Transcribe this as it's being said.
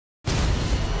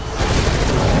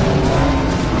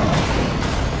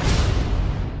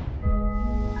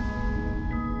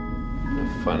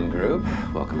fun group.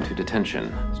 Welcome to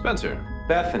detention. Spencer,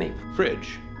 Bethany,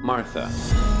 Fridge, Martha.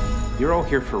 You're all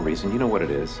here for a reason. You know what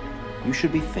it is. You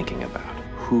should be thinking about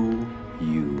who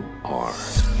you are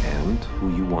and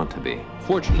who you want to be.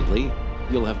 Fortunately,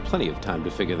 you'll have plenty of time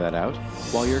to figure that out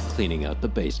while you're cleaning out the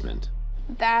basement.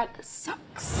 That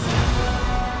sucks.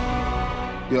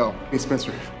 Yo, hey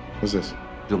Spencer, what's this?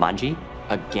 JUMANJI,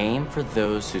 a game for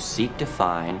those who seek to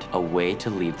find a way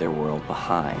to leave their world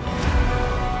behind.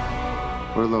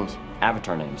 What are those?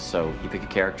 Avatar names, so you pick a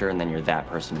character and then you're that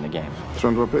person in the game. Which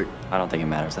one do I pick? I don't think it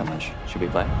matters that much. Should we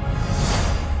play?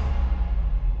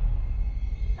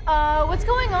 What's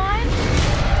going on?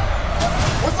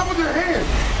 What's up with your hand?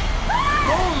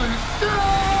 Holy shit!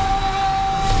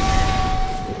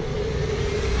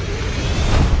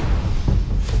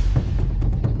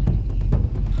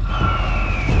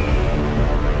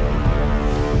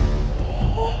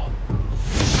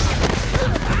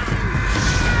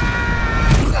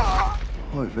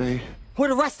 Boy, Vay. Where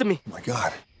the rest of me? Oh my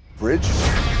God. Fridge?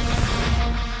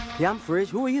 Yeah, I'm Fridge.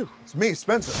 Who are you? It's me,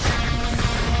 Spencer.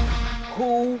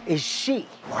 Who is she?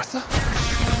 Martha?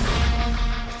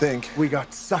 I think we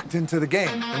got sucked into the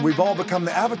game, and we've all become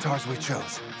the avatars we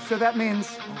chose. So that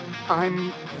means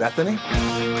I'm... Bethany?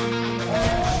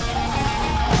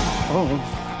 Oh.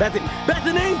 Bethany!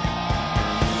 Bethany!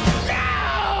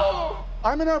 No!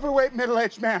 I'm an overweight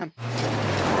middle-aged man.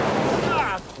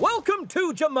 Welcome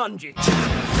to Jumanji.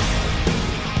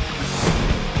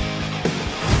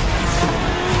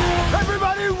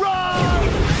 Everybody run!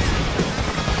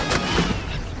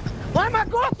 Why am I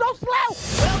going so slow?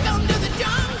 Welcome to the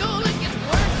jungle, it gets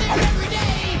worse there every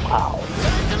day. Wow.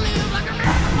 Learn to live like a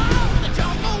animal in the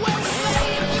jungle where we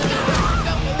play. If you can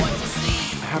go for what you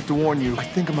see. I have to warn you, I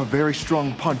think I'm a very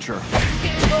strong puncher.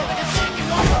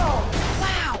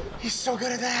 Wow. He's so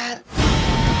good at that.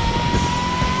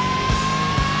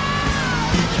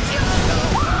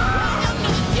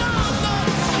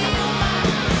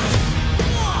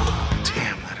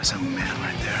 Damn, that is a man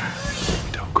right there.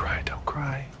 Don't cry, don't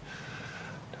cry.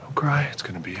 Don't cry, it's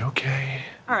gonna be okay.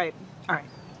 All right.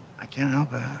 I can't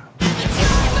help it.